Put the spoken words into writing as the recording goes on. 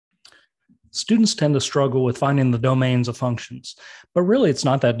Students tend to struggle with finding the domains of functions, but really it's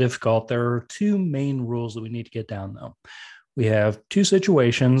not that difficult. There are two main rules that we need to get down though. We have two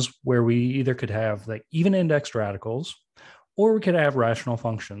situations where we either could have like even indexed radicals, or we could have rational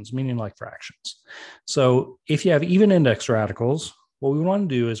functions, meaning like fractions. So if you have even indexed radicals, what we want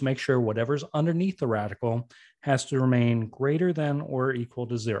to do is make sure whatever's underneath the radical has to remain greater than or equal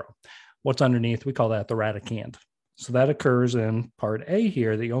to 0. What's underneath, we call that the radicand. So that occurs in part A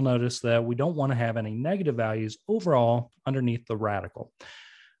here, that you'll notice that we don't want to have any negative values overall underneath the radical.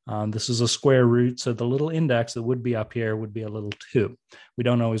 This is a square root, so the little index that would be up here would be a little 2. We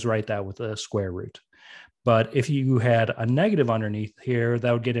don't always write that with a square root. But if you had a negative underneath here,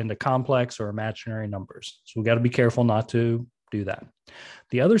 that would get into complex or imaginary numbers. So we got to be careful not to do that.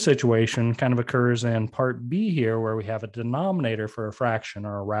 The other situation kind of occurs in part B here, where we have a denominator for a fraction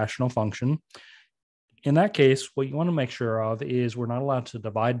or a rational function. In that case, what you want to make sure of is we're not allowed to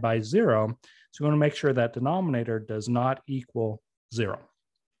divide by 0. So we want to make sure that denominator does not equal 0.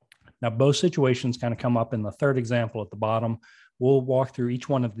 Now, both situations kind of come up in the third example at the bottom. We'll walk through each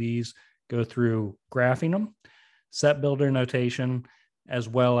one of these, go through graphing them, set builder notation, as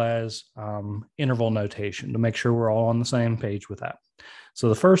well as interval notation to make sure we're all on the same page with that. So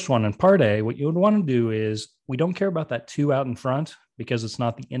the first one in part A, what you would want to do is, we don't care about that 2 out in front because it's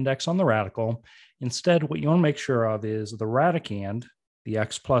not the index on the radical. Instead, what you want to make sure of is the radicand, the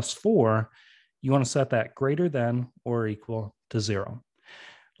x plus 4, you want to set that greater than or equal to 0.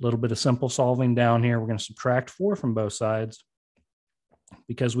 A little bit of simple solving down here. We're going to subtract 4 from both sides.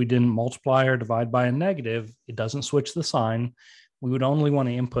 Because we didn't multiply or divide by a negative, it doesn't switch the sign. We would only want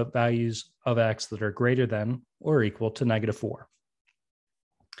to input values of x that are greater than or equal to -4.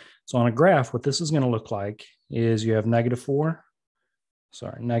 So on a graph, what this is going to look like is you have -4,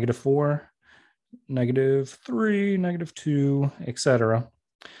 -4, -3, -2, etc.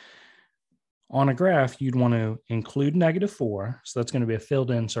 On a graph, you'd want to include -4, so that's going to be a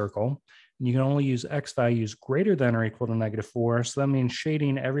filled in circle. And you can only use x values greater than or equal to -4, so that means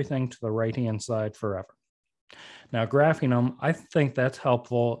shading everything to the right-hand side forever. Now, graphing them, I think that's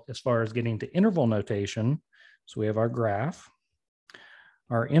helpful as far as getting to interval notation. So we have our graph.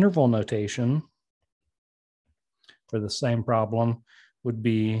 Our interval notation for the same problem would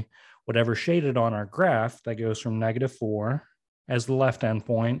be whatever shaded on our graph that goes from -4 as the left end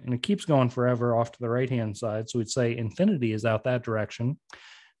point, and it keeps going forever off to the right-hand side. So we'd say infinity is out that direction.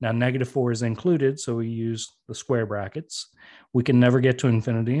 Now, -4 is included, so we use the square brackets. We can never get to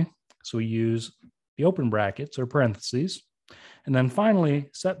infinity, so we use the open brackets or parentheses. And then finally,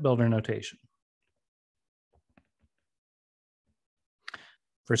 set builder notation.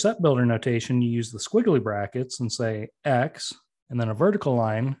 For set builder notation, you use the squiggly brackets and say x, and then a vertical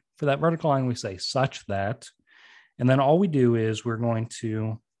line. For that vertical line, we say such that. And then all we do is we're going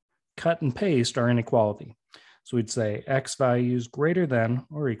to cut and paste our inequality. So we'd say x values greater than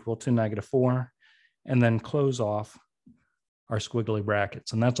or equal to -4, and then close off our squiggly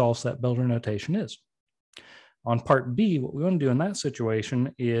brackets. And that's all set builder notation is. On part B, what we want to do in that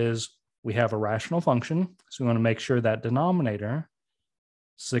situation is we have a rational function. So we want to make sure that denominator,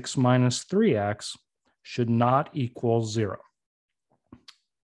 6 minus 3x, should not equal 0.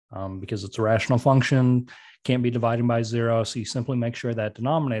 Because it's a rational function, can't be divided by 0. So you simply make sure that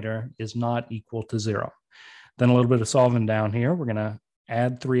denominator is not equal to 0. Then a little bit of solving down here. We're going to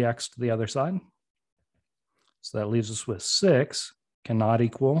add 3x to the other side. So that leaves us with 6 cannot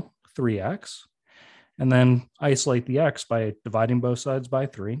equal 3x. And then isolate the x by dividing both sides by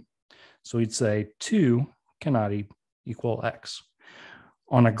 3. So we'd say 2 cannot equal x.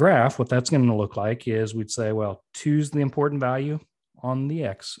 On a graph, what that's going to look like is we'd say, well, 2 is the important value on the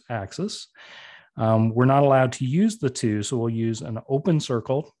x-axis. We're not allowed to use the 2, so we'll use an open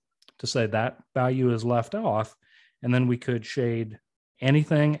circle to say that value is left off, and then we could shade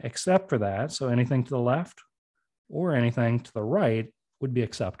anything except for that. So anything to the left or anything to the right would be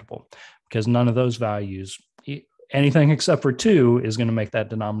acceptable, because none of those values, anything except for 2, is going to make that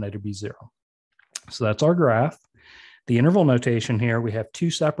denominator be 0. So that's our graph. The interval notation here, we have 2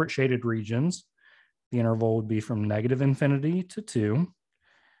 separate shaded regions. The interval would be from -infinity to 2.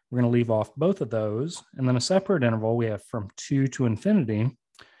 We're going to leave off both of those. And then a separate interval, we have from 2 to infinity.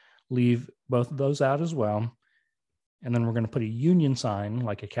 Leave both of those out as well. And then we're going to put a union sign,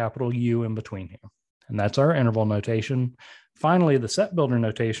 like a capital U, in between here. And that's our interval notation. Finally, the set builder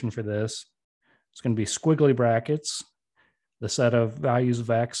notation for this is going to be squiggly brackets, the set of values of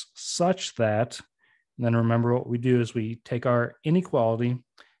x such that, and then remember what we do is we take our inequality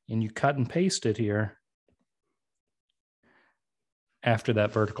and you cut and paste it here after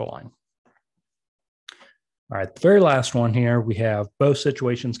that vertical line. All right, the very last one here, we have both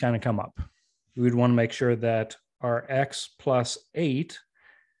situations kind of come up. we would want to make sure that our x plus 8,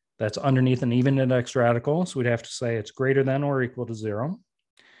 that's underneath an even index radical. So we'd have to say it's greater than or equal to 0.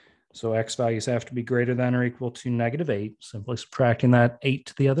 So x values have to be greater than or equal to -8, simply subtracting that 8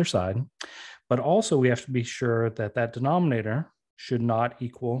 to the other side. But also we have to be sure that that denominator should not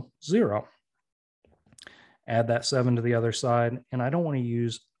equal 0. Add that 7 to the other side, and I don't want to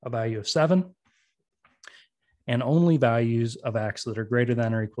use a value of 7, and only values of x that are greater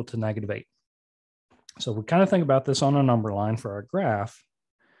than or equal to -8. So we kind of think about this on a number line for our graph.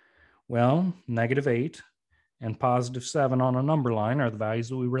 Well, -8 and +7 on a number line are the values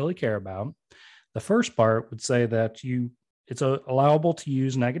that we really care about. The first part would say that it's allowable to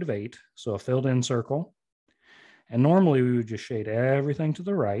use -8, so a filled in circle. And normally we would just shade everything to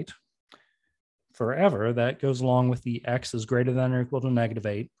the right. Forever, that goes along with the x is greater than or equal to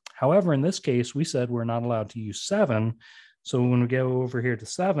 -8. However, in this case, we said we're not allowed to use 7. So when we go over here to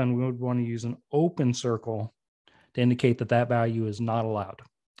 7, we would want to use an open circle to indicate that that value is not allowed.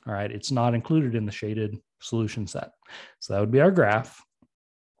 All right, it's not included in the shaded solution set. So that would be our graph.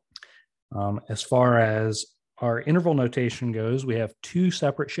 As far as our interval notation goes, we have two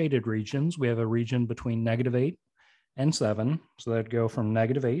separate shaded regions. We have a region between -8 and 7. So that'd go from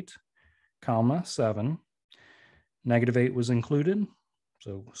 -8, comma 7. -8 was included,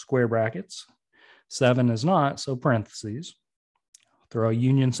 so square brackets. 7 is not, so parentheses. Throw a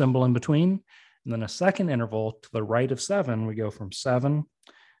union symbol in between, and then a second interval to the right of 7. We go from 7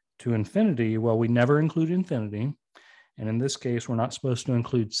 to infinity. Well, we never include infinity. And in this case, we're not supposed to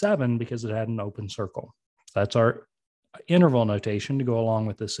include 7 because it had an open circle. That's our interval notation to go along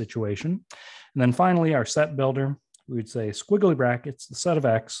with this situation. And then finally, our set builder, we would say squiggly brackets, the set of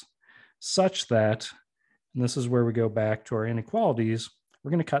x, such that, and this is where we go back to our inequalities,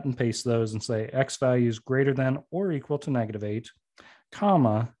 we're going to cut and paste those and say x values greater than or equal to -8,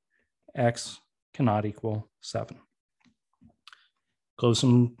 comma, x cannot equal 7. Close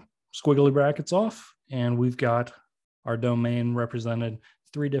some squiggly brackets off, and we've got our domain represented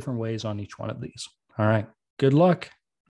 3 different ways on each one of these. All right, good luck.